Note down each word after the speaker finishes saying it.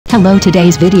Hello,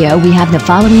 today's video we have the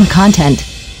following content.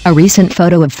 A recent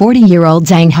photo of 40-year-old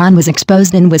Zhang Han was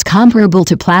exposed and was comparable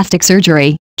to plastic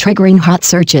surgery, triggering hot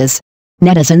searches.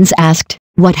 Netizens asked,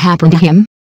 what happened to him?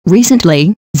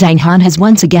 Recently, Zhang Han has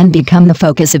once again become the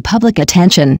focus of public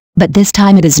attention, but this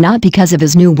time it is not because of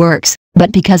his new works,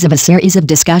 but because of a series of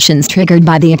discussions triggered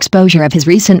by the exposure of his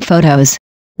recent photos.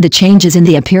 The changes in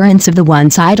the appearance of the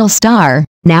once idol star,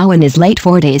 now in his late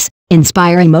 40s,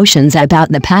 inspire emotions about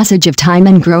the passage of time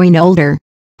and growing older.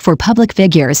 For public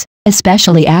figures,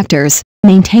 especially actors,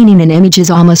 maintaining an image is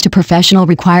almost a professional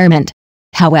requirement.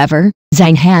 However,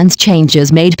 Zhang Han's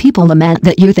changes made people lament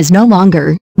that youth is no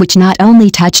longer, which not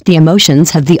only touched the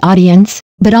emotions of the audience,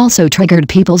 but also triggered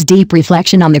people's deep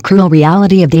reflection on the cruel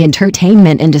reality of the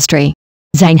entertainment industry.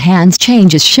 Zhang Han's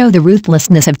changes show the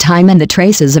ruthlessness of time and the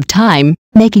traces of time,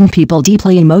 making people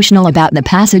deeply emotional about the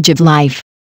passage of life.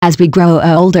 As we grow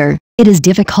older, it is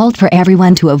difficult for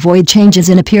everyone to avoid changes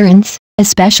in appearance,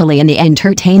 especially in the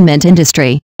entertainment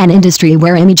industry, an industry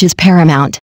where image is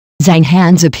paramount. Zhang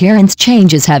Han's appearance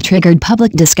changes have triggered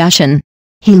public discussion.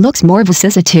 He looks more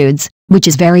vicissitudes, which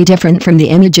is very different from the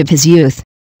image of his youth.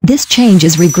 This change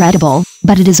is regrettable,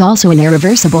 but it is also an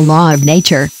irreversible law of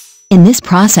nature. In this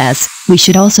process, we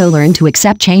should also learn to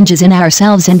accept changes in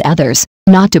ourselves and others,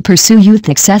 not to pursue youth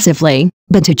excessively,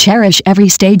 but to cherish every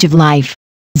stage of life.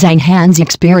 Zhang Han's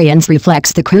experience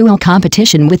reflects the cruel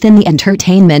competition within the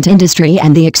entertainment industry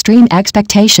and the extreme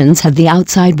expectations of the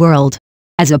outside world.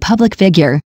 As a public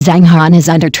figure, Zhang Han is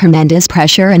under tremendous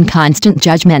pressure and constant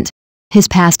judgment. His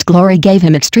past glory gave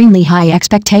him extremely high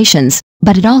expectations,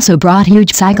 but it also brought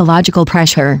huge psychological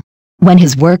pressure. When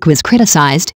his work was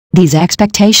criticized, these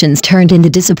expectations turned into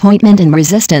disappointment and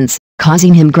resistance,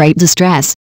 causing him great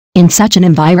distress. In such an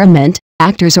environment,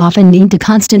 actors often need to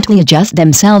constantly adjust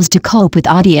themselves to cope with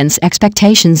audience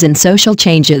expectations and social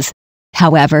changes.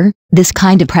 However, this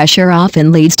kind of pressure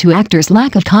often leads to actors'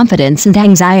 lack of confidence and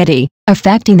anxiety,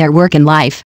 affecting their work and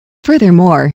life.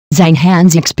 Furthermore, Zhang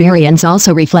Han's experience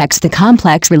also reflects the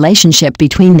complex relationship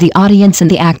between the audience and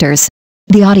the actors.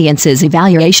 The audience's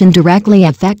evaluation directly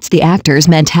affects the actor's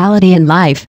mentality and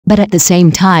life, but at the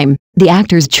same time, the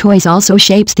actor's choice also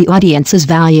shapes the audience's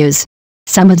values.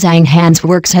 Some of Zhang Han's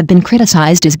works have been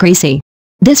criticized as greasy.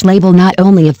 This label not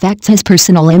only affects his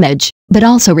personal image, but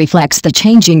also reflects the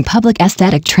changing public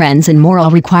aesthetic trends and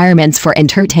moral requirements for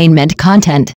entertainment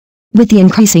content. With the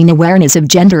increasing awareness of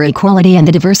gender equality and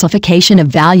the diversification of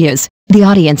values, the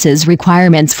audience's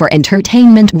requirements for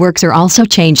entertainment works are also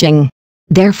changing.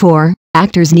 Therefore,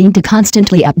 actors need to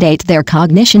constantly update their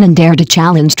cognition and dare to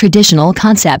challenge traditional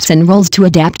concepts and roles to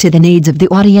adapt to the needs of the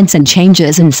audience and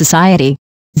changes in society.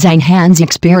 Zhang Han's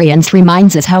experience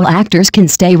reminds us how actors can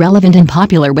stay relevant and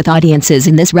popular with audiences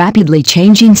in this rapidly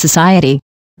changing society.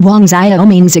 Wang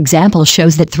Xiaoming's example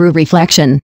shows that through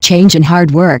reflection, change and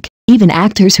hard work, even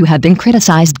actors who have been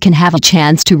criticized can have a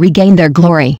chance to regain their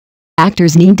glory.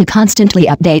 Actors need to constantly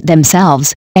update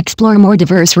themselves, explore more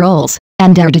diverse roles,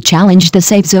 and dare to challenge the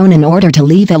safe zone in order to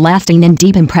leave a lasting and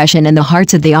deep impression in the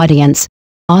hearts of the audience.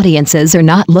 Audiences are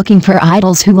not looking for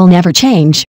idols who will never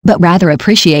change, but rather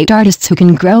appreciate artists who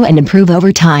can grow and improve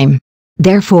over time.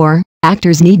 Therefore,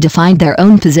 actors need to find their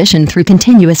own position through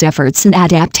continuous efforts and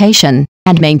adaptation,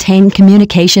 and maintain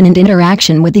communication and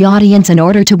interaction with the audience in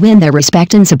order to win their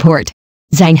respect and support.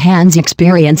 Zhang Han's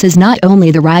experience is not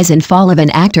only the rise and fall of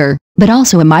an actor, but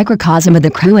also a microcosm of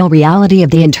the cruel reality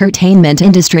of the entertainment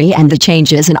industry and the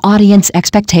changes in audience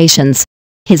expectations.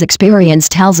 His experience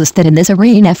tells us that in this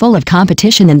arena full of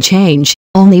competition and change,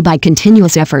 only by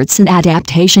continuous efforts and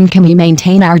adaptation can we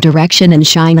maintain our direction and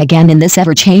shine again in this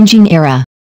ever-changing era.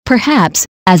 Perhaps,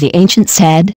 as the ancients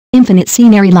said, infinite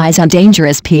scenery lies on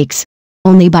dangerous peaks.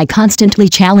 Only by constantly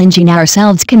challenging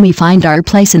ourselves can we find our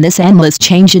place in this endless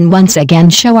change and once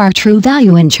again show our true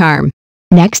value and charm.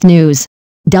 Next news.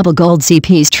 Double Gold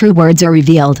CP's true words are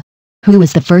revealed. Who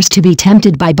was the first to be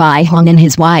tempted by Bai Hong and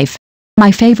his wife? My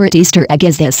favorite Easter egg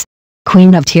is this.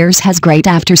 Queen of Tears has great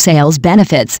after-sales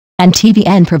benefits, and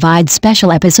TVN provides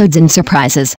special episodes and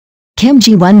surprises. Kim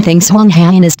Ji-won thinks Zhang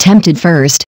Han is tempted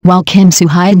first, while Kim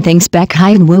Soo-hyun thinks Baek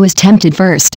Hyun-woo is tempted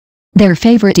first. Their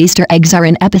favorite Easter eggs are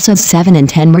in episodes 7 and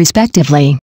 10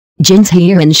 respectively. Jin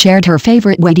Se-yeon shared her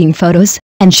favorite wedding photos,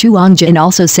 and Shu Wang-jin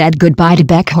also said goodbye to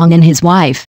Baek Hong and his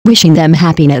wife, wishing them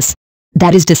happiness.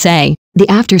 That is to say, the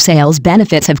after-sales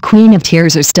benefits of Queen of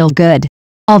Tears are still good.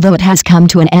 Although it has come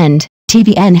to an end,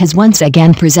 TVN has once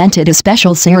again presented a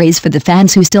special series for the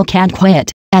fans who still can't quit,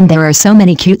 and there are so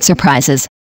many cute surprises.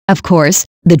 Of course,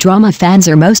 the drama fans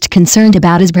are most concerned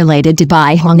about is related to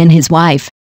Bai Hong and his wife.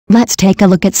 Let's take a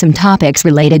look at some topics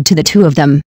related to the two of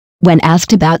them. When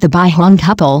asked about the Bai Hong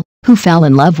couple, who fell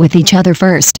in love with each other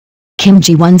first, Kim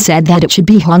Ji-won said that it should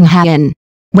be Hong Ha-in.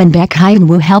 When Baek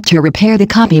Hyun-woo helped her repair the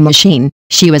copy machine,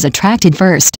 she was attracted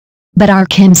first. But our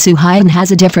Kim Soo-hyun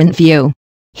has a different view.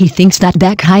 He thinks that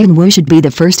Baek Hyun-woo should be the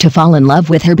first to fall in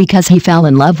love with her because he fell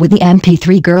in love with the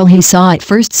MP3 girl he saw at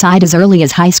first sight as early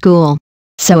as high school.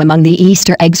 So among the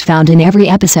Easter eggs found in every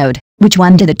episode, which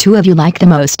one do the two of you like the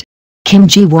most? Kim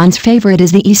Ji-won's favorite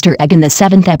is the Easter egg in the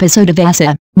 7th episode of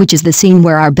Asa, which is the scene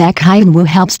where our Baek Hyun-woo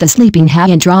helps the sleeping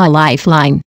Ha-in draw a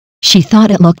lifeline. She thought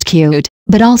it looked cute,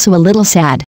 but also a little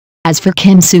sad. As for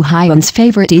Kim Soo-hyun's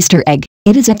favorite Easter egg,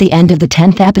 it is at the end of the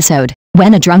 10th episode,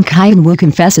 when a drunk Hyun-woo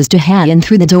confesses to Ha-in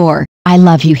through the door, "I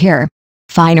love you" here.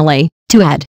 Finally, to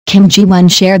add, Kim Ji-won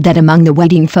shared that among the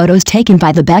wedding photos taken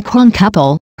by the Baek-hwan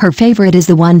couple, her favorite is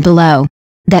the one below.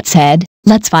 That said,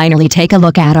 let's finally take a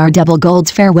look at our double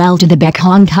golds farewell to the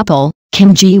Baek-hwan couple,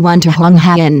 Kim Ji-won to Hong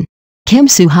Ha-in. Kim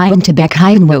Soo-hyun to Baek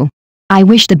Hyun-woo. I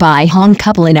wish the Bae-hong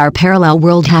couple in our parallel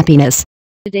world happiness.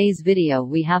 Today's video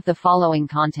we have the following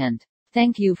content.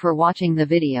 Thank you for watching the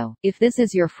video. If this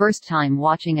is your first time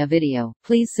watching a video,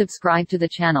 please subscribe to the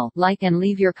channel, like and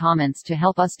leave your comments to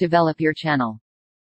help us develop your channel.